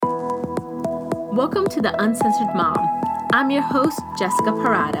Welcome to The Uncensored Mom. I'm your host, Jessica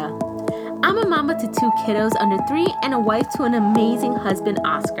Parada. I'm a mama to 2 kiddos under 3 and a wife to an amazing husband,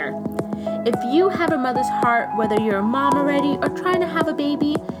 Oscar. If you have a mother's heart, whether you're a mom already or trying to have a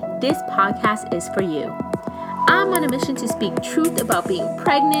baby, this podcast is for you. I'm on a mission to speak truth about being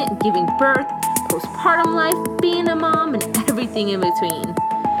pregnant, giving birth, postpartum life, being a mom, and everything in between.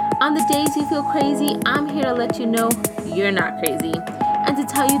 On the days you feel crazy, I'm here to let you know you're not crazy and to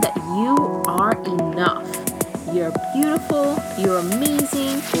tell you that you are enough. You're beautiful, you're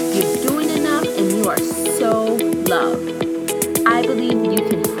amazing, you're doing enough, and you are so loved. I believe you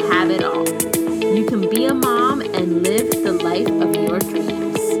can have it all. You can be a mom and live the life of your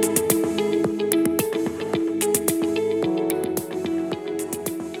dreams.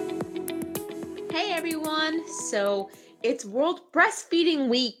 Hey everyone, so it's World Breastfeeding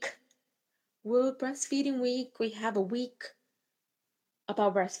Week. World Breastfeeding Week. We have a week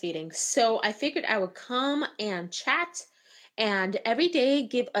about breastfeeding. So I figured I would come and chat and every day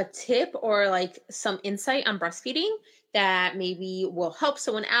give a tip or like some insight on breastfeeding that maybe will help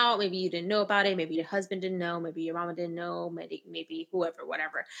someone out. Maybe you didn't know about it. Maybe your husband didn't know. Maybe your mama didn't know. Maybe whoever,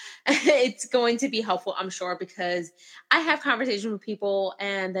 whatever. It's going to be helpful, I'm sure, because I have conversations with people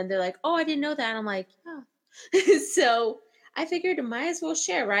and then they're like, oh, I didn't know that. And I'm like, oh. So I figured I might as well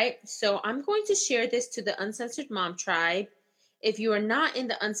share, right? So I'm going to share this to the Uncensored Mom Tribe. If you are not in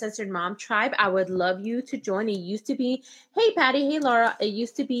the Uncensored Mom Tribe, I would love you to join. It used to be, hey Patty, hey Laura, it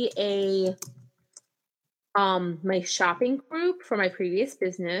used to be my shopping group for my previous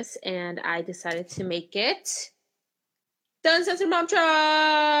business, and I decided to make it the Uncensored Mom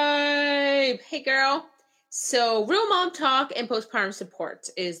Tribe. Hey girl. So Real Mom Talk and Postpartum Support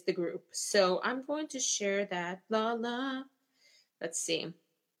is the group. So I'm going to share that. Let's see.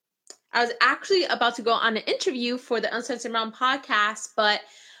 I was actually about to go on an interview for the Uncensored Mom podcast, but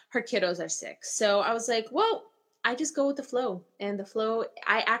her kiddos are sick. So I was like, well, I just go with the flow. And the flow,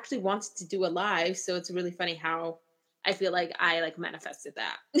 I actually wanted to do a live. So it's really funny how I feel like I manifested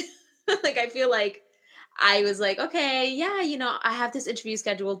that. I feel like I was like, okay, yeah, I have this interview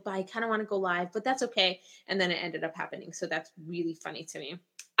scheduled, but I kind of want to go live, but that's okay. And then it ended up happening. So that's really funny to me.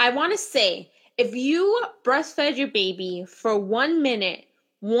 I want to say, if you breastfed your baby for 1 minute,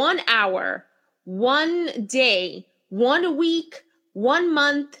 1 hour, 1 day, 1 week, 1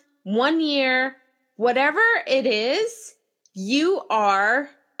 month, 1 year, whatever it is, you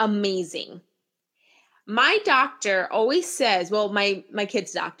are amazing. My doctor always says, well, my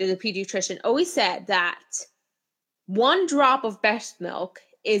kid's doctor, the pediatrician, always said that 1 drop of breast milk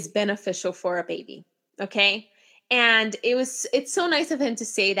is beneficial for a baby, okay? And it's so nice of him to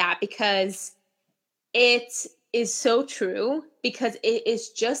say that because it is so true, because it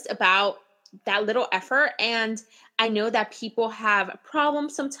is just about that little effort. And I know that people have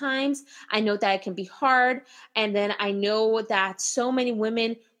problems sometimes. I know that it can be hard. And then I know that so many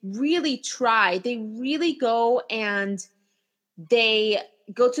women really try. They really go and they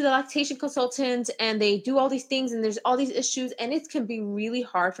go to the lactation consultant and they do all these things and there's all these issues and it can be really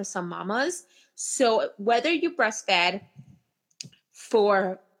hard for some mamas. So whether you breastfed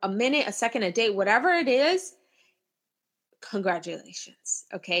for a minute, a second, a day, whatever it is, congratulations,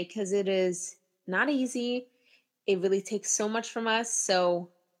 okay? Because it is not easy. It really takes so much from us.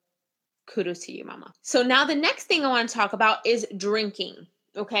 So kudos to you, mama. So now the next thing I want to talk about is drinking,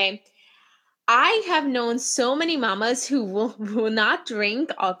 okay? I have known so many mamas who will not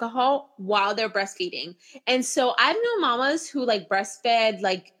drink alcohol while they're breastfeeding. And so I've known mamas who breastfed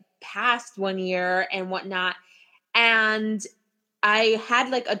past 1 year and whatnot. And I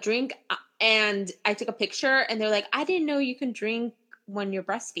had a drink and I took a picture and they're like, I didn't know you can drink when you're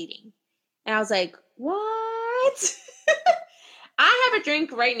breastfeeding. And I was like, what? I have a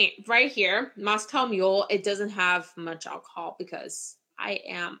drink right here, Moscow Mule. It doesn't have much alcohol because I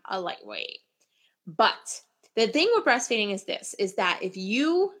am a lightweight. But the thing with breastfeeding is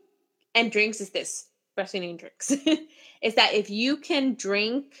breastfeeding drinks, is that if you can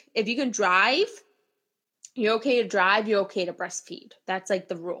drive, you're okay to drive, you're okay to breastfeed. That's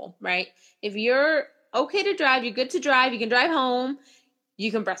the rule, right? If you're okay to drive, you're good to drive, you can drive home,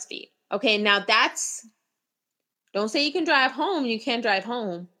 you can breastfeed. Okay, now don't say you can drive home, you can't drive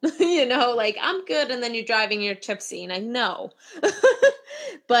home. I'm good and then you're driving, you're tipsy. And I know.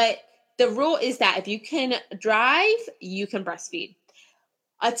 But the rule is that if you can drive, you can breastfeed.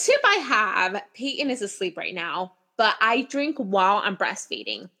 A tip I have, Peyton is asleep right now, but I drink while I'm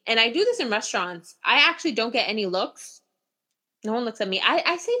breastfeeding. And I do this in restaurants. I actually don't get any looks. No one looks at me.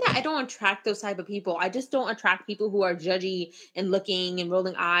 I say that I don't attract those type of people. I just don't attract people who are judgy and looking and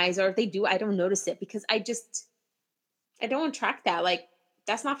rolling eyes. Or if they do, I don't notice it because I don't attract that.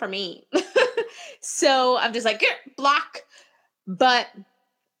 That's not for me. So I'm just like, block. But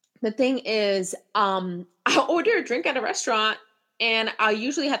the thing is, I'll order a drink at a restaurant and I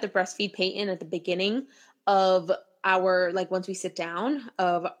usually have to breastfeed Peyton at the beginning of our, like once we sit down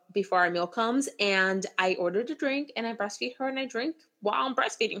of before our meal comes, and I ordered a drink and I breastfeed her and I drink while I'm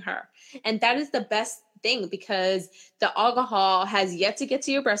breastfeeding her. And that is the best thing because the alcohol has yet to get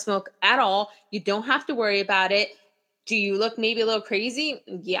to your breast milk at all. You don't have to worry about it. Do you look maybe a little crazy?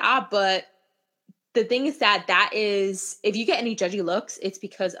 Yeah, but the thing is that is, if you get any judgy looks, it's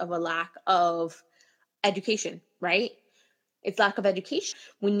because of a lack of education, right? It's lack of education.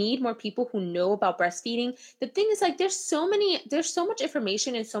 We need more people who know about breastfeeding. The thing is, like, there's so much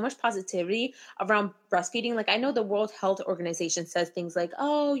information and so much positivity around breastfeeding. Like, I know the World Health Organization says things like,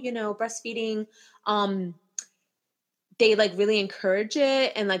 oh, breastfeeding, they like really encourage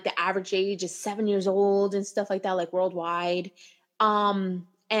it, and like the average age is 7 years old and stuff like that, like worldwide. And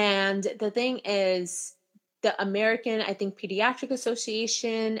the thing is, the American, I think, Pediatric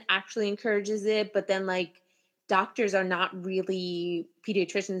Association actually encourages it, but then like doctors are not really,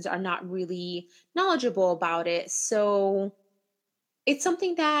 pediatricians are not really knowledgeable about it. So it's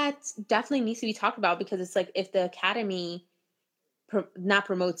something that definitely needs to be talked about, because it's like, if the academy not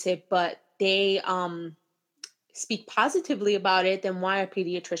promotes it, but they speak positively about it, then why are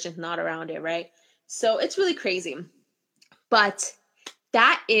pediatricians not around it, right? So it's really crazy. But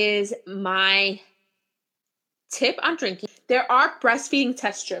that is my tip on drinking. There are breastfeeding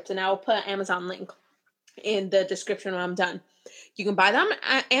test strips, and I will put an Amazon link in the description when I'm done. You can buy them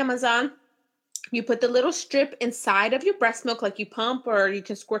at Amazon. You put the little strip inside of your breast milk, like you pump, or you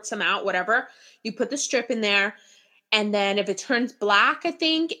can squirt some out, whatever. You put the strip in there, and then if it turns black, I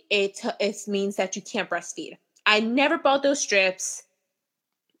think it means that you can't breastfeed. I never bought those strips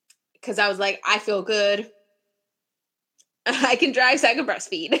because I was like, I feel good. I can drive, so I can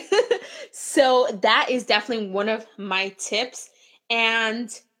breastfeed. So that is definitely one of my tips.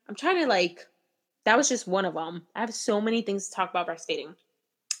 And I'm trying to that was just one of them. I have so many things to talk about breastfeeding.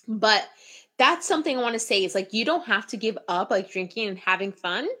 But that's something I want to say is like, you don't have to give up like drinking and having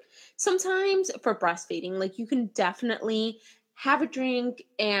fun sometimes for breastfeeding. Like, you can definitely have a drink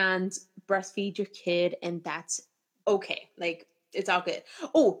and breastfeed your kid, and that's okay. Like, it's all good.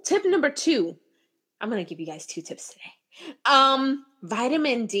 Oh, tip number 2. I'm going to give you guys 2 tips today.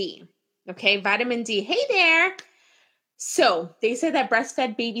 Vitamin D. Okay, vitamin D. Hey there. So they say that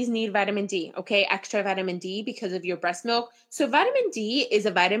breastfed babies need vitamin D, okay? Extra vitamin D because of your breast milk. So vitamin D is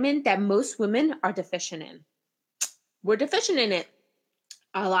a vitamin that most women are deficient in. We're deficient in it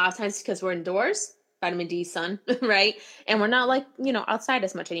a lot of times because we're indoors, vitamin D, sun, right? And we're not outside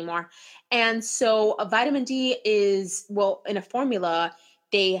as much anymore. And so a vitamin D is, well, in a formula,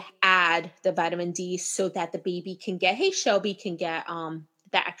 they add the vitamin D so that the baby can get, hey, Shelby can get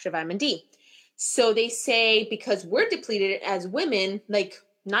that extra vitamin D. So they say, because we're depleted as women, like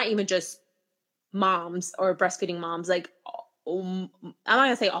not even just moms or breastfeeding moms, like I'm not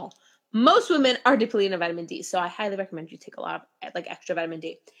gonna say all, most women are depleted in vitamin D. So I highly recommend you take a lot of like extra vitamin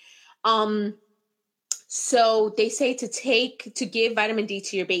D. So they say to give vitamin D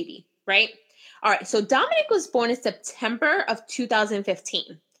to your baby, right? All right. So Dominic was born in September of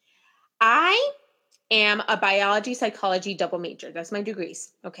 2015. I am a biology psychology double major. That's my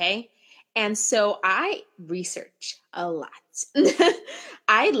degrees. Okay. And so I research a lot.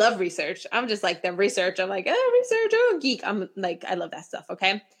 I love research. I'm just like the research. I'm like, research, geek. I'm like, I love that stuff.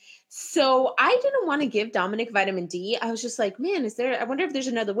 Okay. So I didn't want to give Dominic vitamin D. I was just like, man, I wonder if there's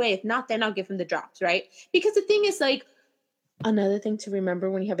another way. If not, then I'll give him the drops, right? Because the thing is, like, another thing to remember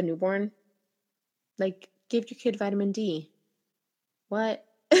when you have a newborn, like, give your kid vitamin D. What?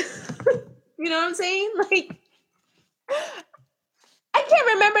 You know what I'm saying? Like, I can't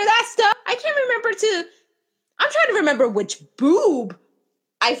remember that stuff. I'm trying to remember which boob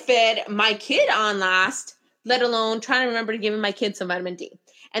I fed my kid on last, let alone trying to remember to give my kid some vitamin D.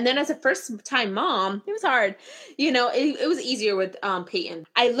 And then as a first time mom, it was hard. It was easier with Peyton.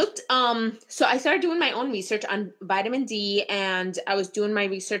 I looked, so I started doing my own research on vitamin D, and I was doing my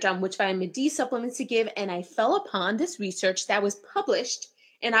research on which vitamin D supplements to give, and I fell upon this research that was published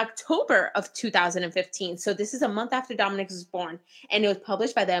in October of 2015. So this is a month after Dominic was born, and it was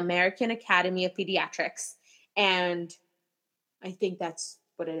published by the American Academy of Pediatrics. And I think that's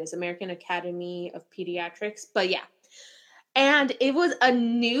what it is, American Academy of Pediatrics. But yeah. And it was a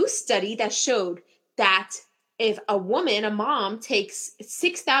new study that showed that if a mom takes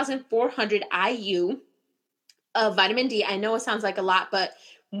 6,400 IU of vitamin D, I know it sounds like a lot, but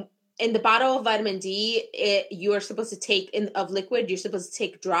in the bottle of vitamin D, you are supposed to take of liquid, you're supposed to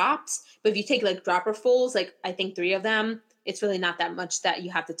take drops. But if you take like dropperfuls, like I think 3 of them, it's really not that much that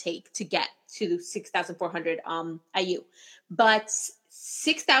you have to take to get to 6,400 IU. But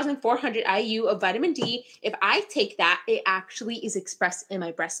 6,400 IU of vitamin D, if I take that, it actually is expressed in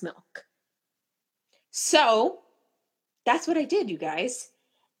my breast milk. So that's what I did, you guys.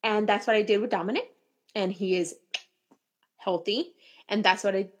 And that's what I did with Dominic. And he is healthy. And that's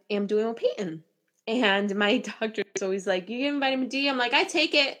what I am doing with Peyton. And my doctor is always like, you give him vitamin D? I'm like, I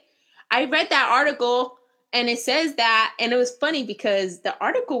take it. I read that article and it says that. And it was funny because the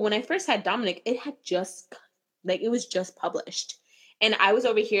article, when I first had Dominic, it was just published. And I was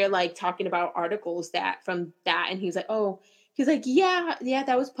over here like talking about articles from that. And he's like, yeah,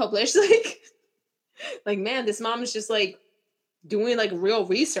 that was published. Like, man, this mom is just like doing like real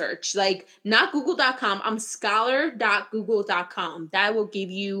research, like not google.com. I'm scholar.google.com. That will give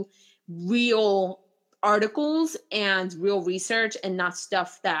you real articles and real research and not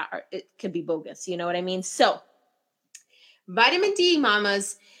stuff it can be bogus. You know what I mean? So vitamin D,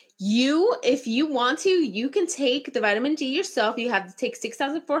 mamas, if you want to, you can take the vitamin D yourself. You have to take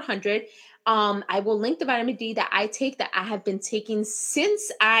 6,400. I will link the vitamin D that I take that I have been taking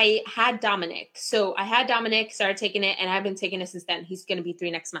since I had Dominic. So I had Dominic, started taking it, and I've been taking it since then. He's going to be 3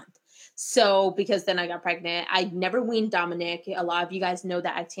 next month. So because then I got pregnant, I never weaned Dominic. A lot of you guys know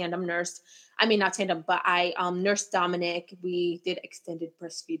that I tandem nursed. I mean, not tandem, but I nursed Dominic. We did extended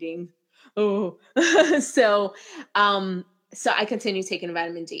breastfeeding. Oh, so I continue taking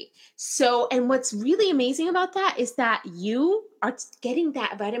vitamin D. So, and what's really amazing about that is that you are getting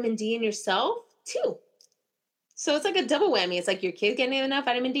that vitamin D in yourself too. So it's like a double whammy. It's like your kid's getting enough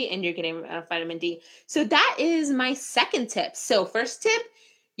vitamin D and you're getting enough vitamin D. So that is my second tip. So first tip,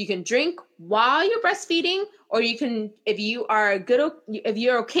 you can drink while you're breastfeeding, or you can, if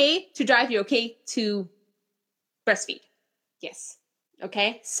you're okay to drive, you're okay to breastfeed. Yes.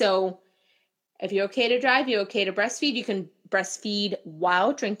 Okay. So if you're okay to drive, you're okay to breastfeed. You can breastfeed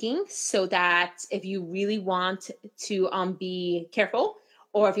while drinking, so that if you really want to be careful,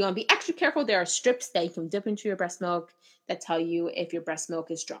 or if you want to be extra careful, there are strips that you can dip into your breast milk that tell you if your breast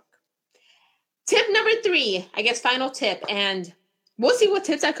milk is drunk. Tip number 3, I guess final tip, and we'll see what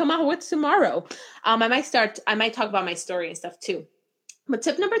tips I come out with tomorrow. I might talk about my story and stuff too. But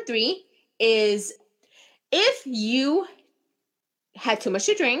tip number 3 is, if you had too much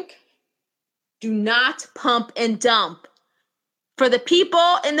to drink, do not pump and dump. For the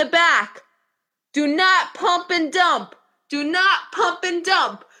people in the back, do not pump and dump. Do not pump and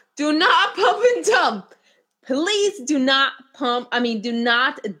dump. Do not pump and dump. Please do not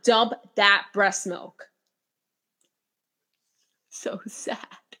dump that breast milk. So sad.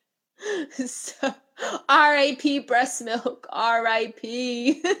 So, R.I.P. breast milk.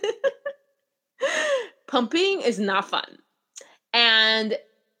 R.I.P. Pumping is not fun. And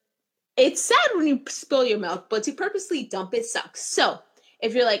it's sad when you spill your milk, but to purposely dump it sucks. So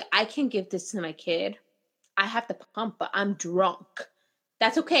if you're like, I can't give this to my kid, I have to pump, but I'm drunk.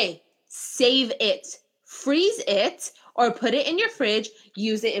 That's okay. Save it. Freeze it, or put it in your fridge.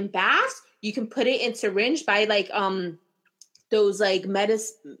 Use it in baths. You can put it in syringe by those like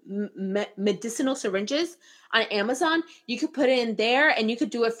medicinal syringes on Amazon. You could put it in there, and you could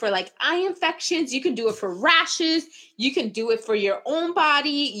do it for like eye infections. You can do it for rashes. You can do it for your own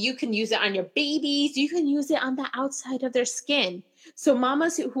body. You can use it on your babies. You can use it on the outside of their skin. So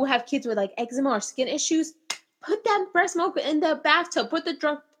mamas who have kids with like eczema or skin issues, put that breast milk in the bathtub. Put the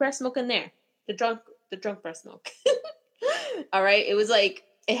drunk breast milk in there. The drunk breast milk. All right. It was like,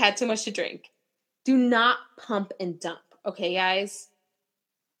 it had too much to drink. Do not pump and dump. Okay, guys,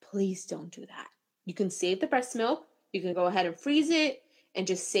 please don't do that. You can save the breast milk. You can go ahead and freeze it and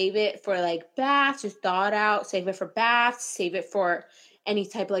just save it for like baths. Just thaw it out. Save it for baths. Save it for any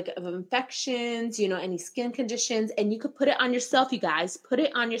type of infections, any skin conditions. And you could put it on yourself, you guys. Put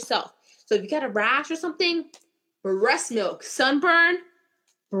it on yourself. So if you got a rash or something, breast milk. Sunburn,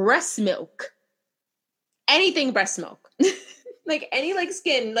 breast milk. Anything breast milk. Like any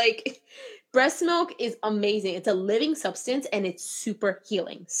skin, breast milk is amazing. It's a living substance and it's super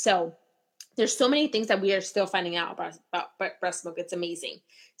healing. So there's so many things that we are still finding out about breast milk. It's amazing.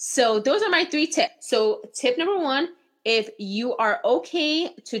 So those are my 3 tips. So tip number 1, if you are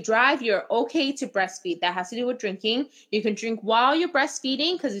okay to drive, you're okay to breastfeed. That has to do with drinking. You can drink while you're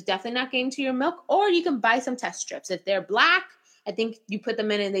breastfeeding because it's definitely not getting to your milk, or you can buy some test strips. If they're black, I think you put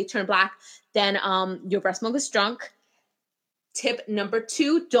them in and they turn black, then your breast milk is drunk. Tip number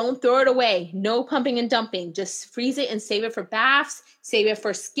 2, don't throw it away. No pumping and dumping. Just freeze it and save it for baths. Save it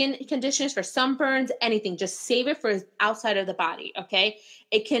for skin conditions, for sunburns, anything. Just save it for outside of the body, okay?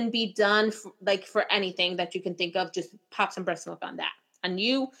 It can be done for anything that you can think of. Just pop some breast milk on that. on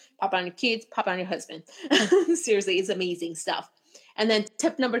you, pop on your kids, pop on your husband. Seriously, it's amazing stuff. And then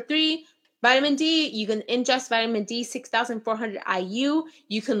tip number 3, vitamin D. You can ingest vitamin D 6,400 IU.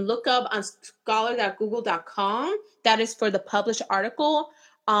 You can look up on scholar.google.com. That is for the published article.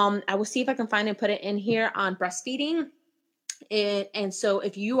 I will see if I can find and put it in here on breastfeeding. And so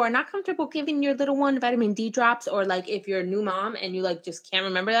if you are not comfortable giving your little one vitamin D drops, or like if you're a new mom and you like just can't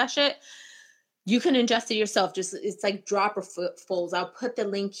remember that shit, you can ingest it yourself. Just it's like dropperfuls. I'll put the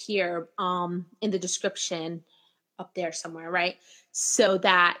link here in the description up there somewhere, right? So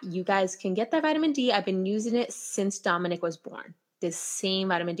that you guys can get that vitamin D. I've been using it since Dominic was born. This same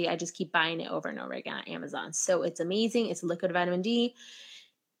vitamin D. I just keep buying it over and over again on Amazon. So it's amazing. It's liquid vitamin D.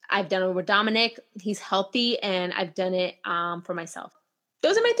 I've done it with Dominic. He's healthy, and I've done it for myself.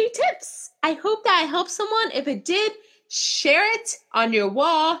 Those are my 3 tips. I hope that I helped someone. If it did, share it on your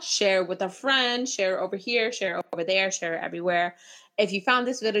wall. Share it with a friend. Share it over here. Share it over there. Share it everywhere. If you found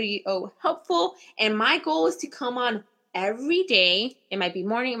this video helpful, and my goal is to come on every day. It might be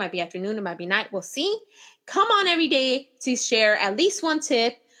morning. It might be afternoon. It might be night. We'll see. Come on every day to share at least 1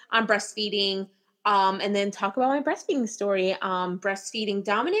 tip on breastfeeding. And then talk about my breastfeeding story. Breastfeeding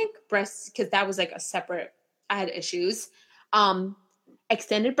Dominic, because that was like a separate, I had issues.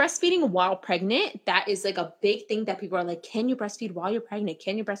 Extended breastfeeding while pregnant. That is like a big thing that people are like, can you breastfeed while you're pregnant?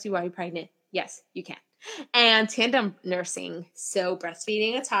 Can you breastfeed while you're pregnant? Yes, you can. And tandem nursing. So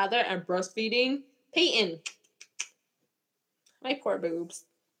breastfeeding a toddler and breastfeeding Peyton. My poor boobs.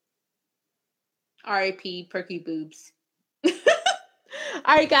 R.I.P. perky boobs.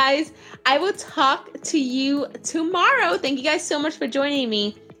 All right, guys. I will talk to you tomorrow. Thank you guys so much for joining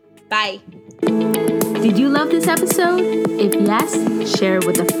me. Bye. Did you love this episode? If yes, share it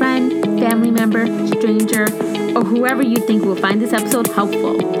with a friend, family member, stranger, or whoever you think will find this episode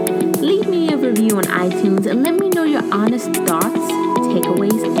helpful. Leave me a review on iTunes and let me know your honest thoughts,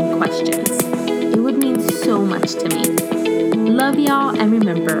 takeaways, and questions. It would mean so much to me. Love y'all, and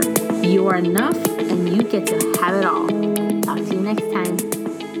remember, you are enough and you get to